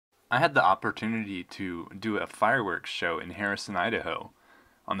I had the opportunity to do a fireworks show in Harrison, Idaho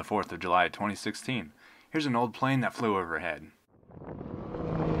on the 4th of July 2016. Here's an old plane that flew overhead.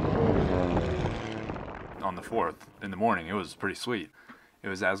 On the 4th, in the morning, it was pretty sweet. It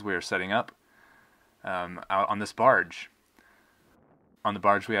was as we were setting up out on this barge. On the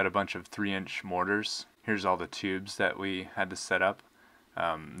barge we had a bunch of 3-inch mortars. Here's all the tubes that we had to set up.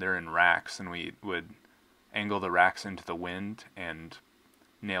 They're in racks, and we would angle the racks into the wind and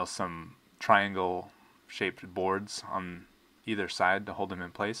nail some triangle shaped boards on either side to hold them in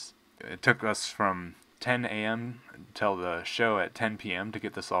place. It took us from 10 a.m. until the show at 10 p.m. to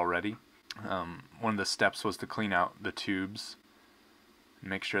get this all ready. One of the steps was to clean out the tubes and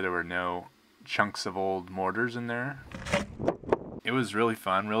make sure there were no chunks of old mortars in there. It was really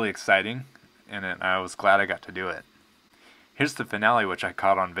fun, really exciting, and I was glad I got to do it. Here's the finale, which I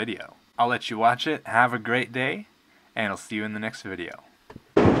caught on video. I'll let you watch it. Have a great day, and I'll see you in the next video.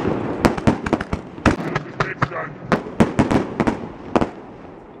 It's done.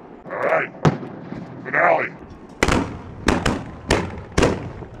 Alright, finale.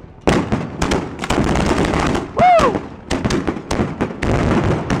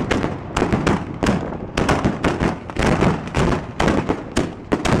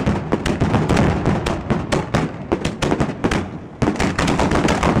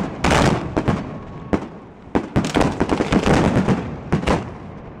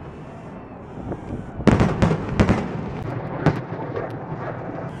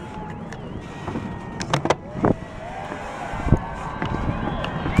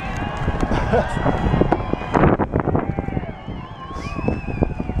 Ha